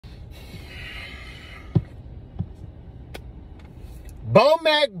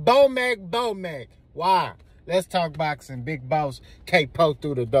Bomac. Why? Let's talk boxing. Big boss K-Po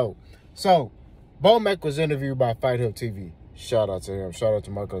through the door. So, Bomac was interviewed by Fight Hub TV. Shout out to him. Shout out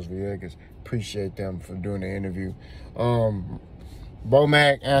to Marcos Villegas. Appreciate them for doing the interview.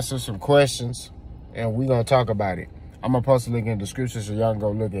 Bomac answered some questions, and we're going to talk about it. I'm going to post a link in the description so y'all can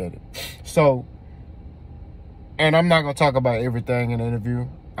go look at it. So, and I'm not going to talk about everything in the interview.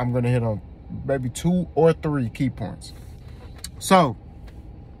 I'm going to hit on maybe 2 or 3 key points. So,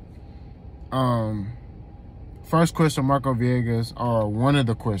 first question, Marcos Villegas, or one of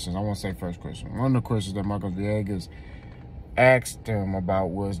the questions, I won't say first question. One of the questions that Marcos Villegas asked him about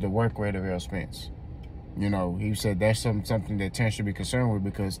was the work rate of Errol Spence. You know, he said that's something that Terence should be concerned with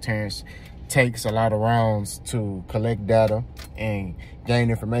because Terence takes a lot of rounds to collect data and gain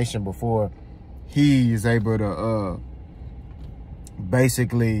information before he is able to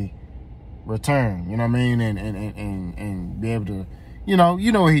basically return, you know what I mean, and be able to, you know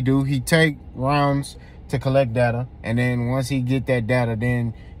what he do. He take rounds to collect data, and then once he get that data,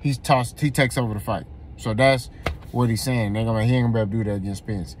 then he takes over the fight. So that's what he's saying. He ain't gonna be able to do that against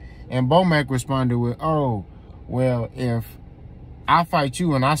Spence. And Bomac responded with, oh, well, if I fight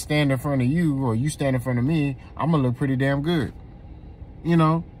you and I stand in front of you or you stand in front of me, I'm gonna look pretty damn good. You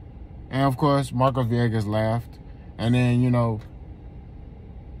know? And of course, Marcos Villegas laughed. And then, you know,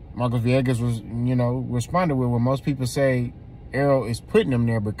 Marcos Villegas was, you know, responded with what most people say Errol is putting him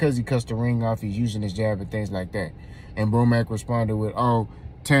there because he cuts the ring off, he's using his jab and things like that. And Bomac responded with, oh,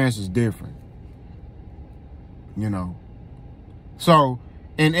 Terence is different. You know. So,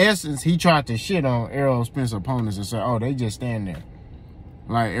 in essence, he tried to shit on Errol Spence opponents and say, oh, they just stand there.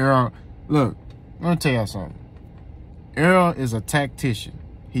 Like, Errol, look, let me tell y'all something. Errol is a tactician.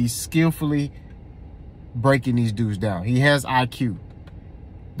 He's skillfully breaking these dudes down. He has IQ.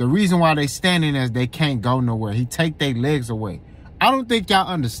 The reason why they standing is they can't go nowhere. He take their legs away. I don't think y'all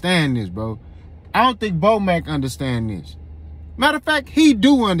understand this, bro. I don't think Bomac understand this. Matter of fact, he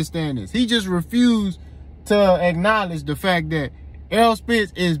do understand this. He just refused to acknowledge the fact that Errol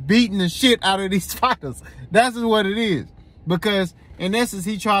Spence is beating the shit out of these fighters. That's what it is. Because in essence,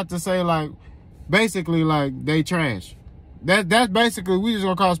 he tried to say, like, basically, like, they trash. That's basically, we just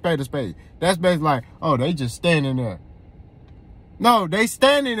gonna call spade a spade. That's basically like, oh, they just standing there. No, they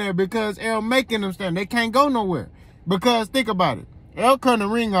standing there because Errol making them stand. They can't go nowhere. Because think about it. Errol cutting the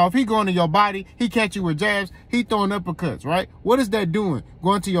ring off. He going to your body. He catch you with jabs. He throwing uppercuts, right? What is that doing?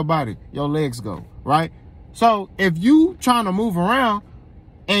 Going to your body. Your legs go, right? So if you trying to move around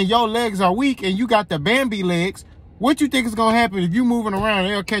and your legs are weak and you got the Bambi legs, what you think is going to happen if you moving around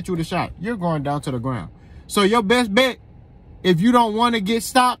and they'll catch you with a shot? You're going down to the ground. So your best bet, if you don't want to get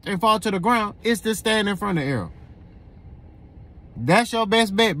stopped and fall to the ground, is to stand in front of Errol. That's your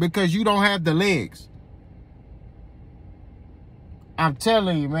best bet because you don't have the legs. I'm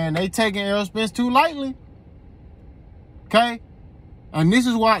telling you, man, they taking Errol Spence too lightly. Okay? And this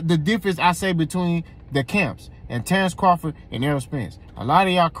is why the difference I say between the camps and Terence Crawford and Errol Spence. A lot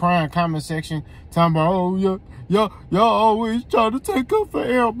of y'all crying comment section talking about, oh, y'all always trying to take up for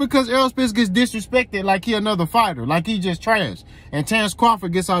Errol. Because Errol Spence gets disrespected like he another fighter, like he just trash. And Terence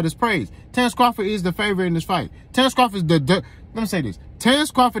Crawford gets all this praise. Terence Crawford is the favorite in this fight. Terence Crawford is let me say this. Terence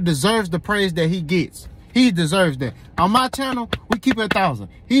Crawford deserves the praise that he gets. He deserves that. On my channel, we keep it 1,000.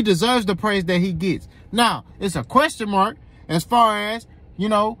 He deserves the praise that he gets. Now, it's a question mark as far as, you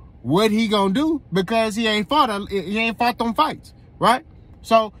know, what he gonna do because he ain't fought them fights, right?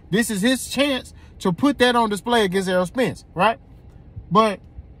 So this is his chance to put that on display against Errol Spence, right? But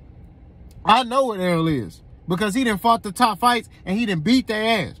I know what Errol is because he done fought the top fights and he done beat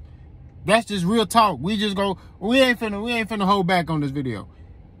their ass. That's just real talk. We ain't finna hold back on this video.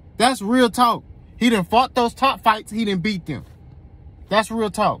 That's real talk. He done fought those top fights, he done beat them. That's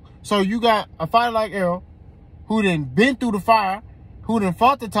real talk. So you got a fighter like Errol who done been through the fire, who done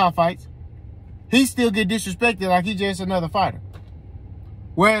fought the top fights, he still get disrespected like he just another fighter.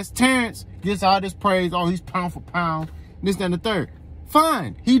 Whereas Terence gets all this praise, oh, he's pound for pound, this, that, and the third.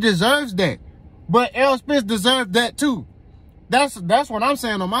 Fine, he deserves that. But Errol Spence deserves that too. That's what I'm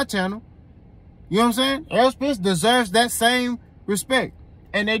saying on my channel. You know what I'm saying? Errol Spence deserves that same respect.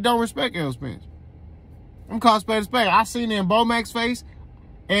 And they don't respect Errol Spence. I'm calling spade a spade. I seen it in Bomac's face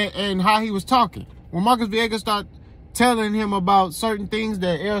and how he was talking. When Marcos Villegas started telling him about certain things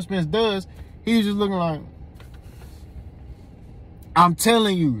that Errol Spence does, he was just looking like, I'm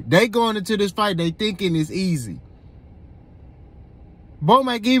telling you, they going into this fight, they thinking it's easy.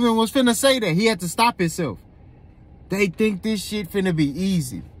 Bomac even was finna say that. He had to stop himself. They think this shit finna be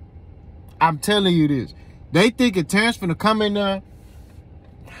easy. I'm telling you this. They think if Terence finna come in there,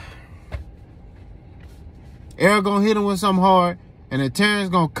 Errol gonna hit him with something hard, and then Terence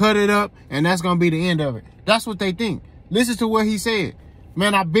gonna cut it up, and that's gonna be the end of it. That's what they think. Listen to what he said.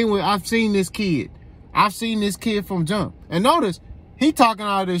 Man, I've seen this kid. I've seen this kid from jump. And notice, he talking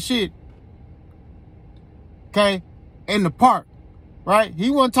all this shit, okay, in the park, right?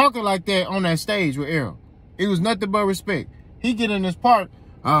 He wasn't talking like that on that stage with Errol. It was nothing but respect. He get in this park,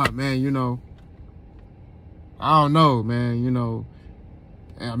 man, you know, I don't know, man, you know,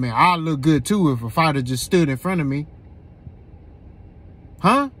 I mean, I'd look good too if a fighter just stood in front of me.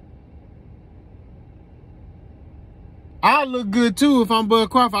 Huh? I look good too if I'm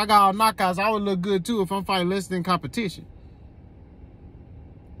Bud Crawford. I got all knockouts. I would look good too if I'm fighting less than competition.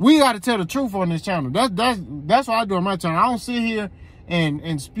 We got to tell the truth on this channel. That's what I do on my channel. I don't sit here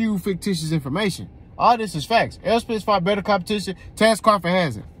and spew fictitious information. All this is facts. Errol Spence fought better competition. Terence Crawford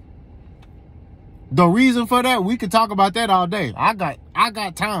hasn't. The reason for that, we could talk about that all day. I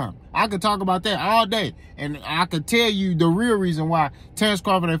got time. I could talk about that all day. And I could tell you the real reason why Terence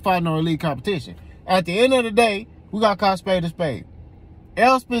Crawford ain't fighting no elite competition. At the end of the day, we got to call spade a spade.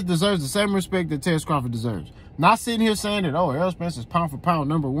 Errol Spence deserves the same respect that Terence Crawford deserves. Not sitting here saying that, oh, Errol Spence is pound for pound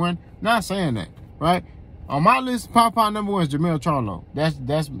 #1. Not saying that, right? On my list, pound for pound #1 is Jamel Charlo.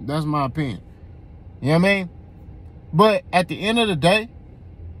 That's my opinion. You know what I mean? But at the end of the day,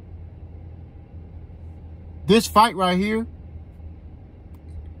 this fight right here,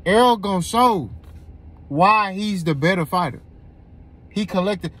 Errol gonna show why he's the better fighter. He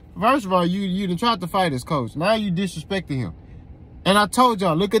collected. First of all, you done tried to fight his coach. Now you disrespecting him. And I told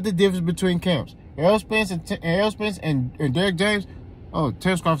y'all, look at the difference between camps. Errol Spence and Derek James. Oh,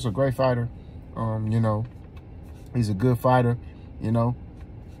 Terence Crawford's a great fighter. You know, he's a good fighter. You know,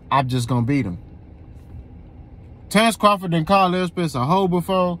 I'm just gonna beat him. Terence Crawford didn't call Errol Spence a hoe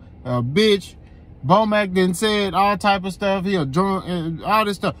before, a bitch. Bomac done said all type of stuff. He a drunk, and all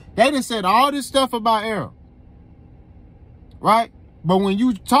this stuff. They done said all this stuff about Errol. Right? But when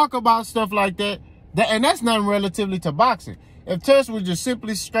you talk about stuff like that, and that's nothing relatively to boxing. If Terence would just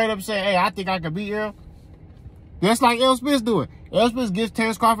simply straight up say, hey, I think I could beat Errol, that's like Errol Spence do it. Errol Spence gives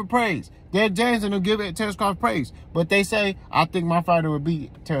Terence Crawford praise. Derek James and them give Terence Crawford praise. But they say, I think my fighter would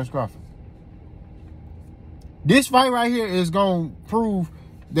beat Terence Crawford. This fight right here is going to prove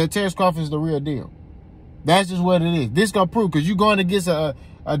that Terence Crawford is the real deal. That's just what it is. This going to prove, because you're going against a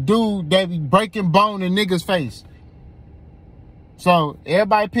dude that be breaking bone in niggas' face. So,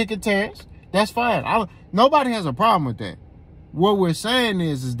 everybody picking Terence. That's fine. Nobody has a problem with that. What we're saying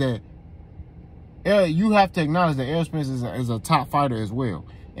is that you have to acknowledge that Errol Spence is a top fighter as well.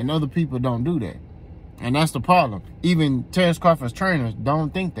 And other people don't do that. And that's the problem. Even Terence Crawford's trainers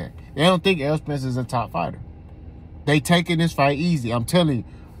don't think that. They don't think Errol Spence is a top fighter. They taking this fight easy. I'm telling you.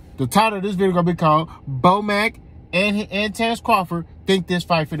 The title of this video going to be called Bomac and Terence Crawford think this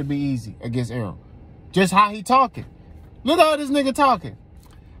fight finna be easy against Errol. Just how he talking. Look at how this nigga talking.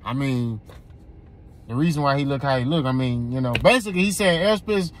 I mean, the reason why he look how he look, I mean, you know, basically he said Errol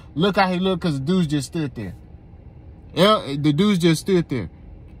Spence look how he look because the dudes just stood there. The dudes just stood there.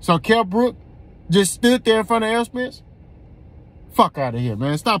 So Kell Brook just stood there in front of Errol Spence? Fuck out of here,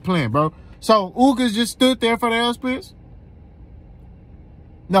 man. Stop playing, bro. So Ugas just stood there in front of Errol Spence?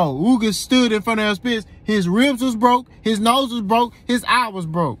 No, Ugas stood in front of Errol Spence. His ribs was broke. His nose was broke. His eye was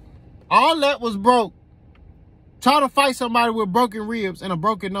broke. All that was broke. Try to fight somebody with broken ribs and a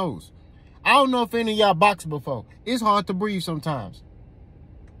broken nose. I don't know if any of y'all boxed before. It's hard to breathe sometimes.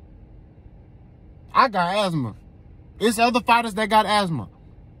 I got asthma. It's other fighters that got asthma.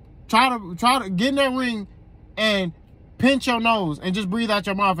 Try to get in that ring and pinch your nose and just breathe out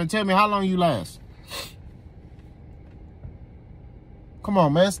your mouth and tell me how long you last. Come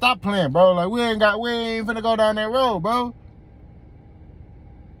on, man. Stop playing, bro. Like, we ain't finna go down that road, bro.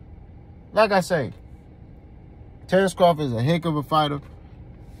 Like I say, Terence Crawford is a heck of a fighter.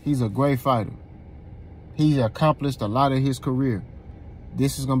 He's a great fighter. He's accomplished a lot of his career.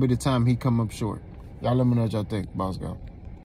 This is going to be the time he come up short. Y'all let me know what y'all think. Boss go.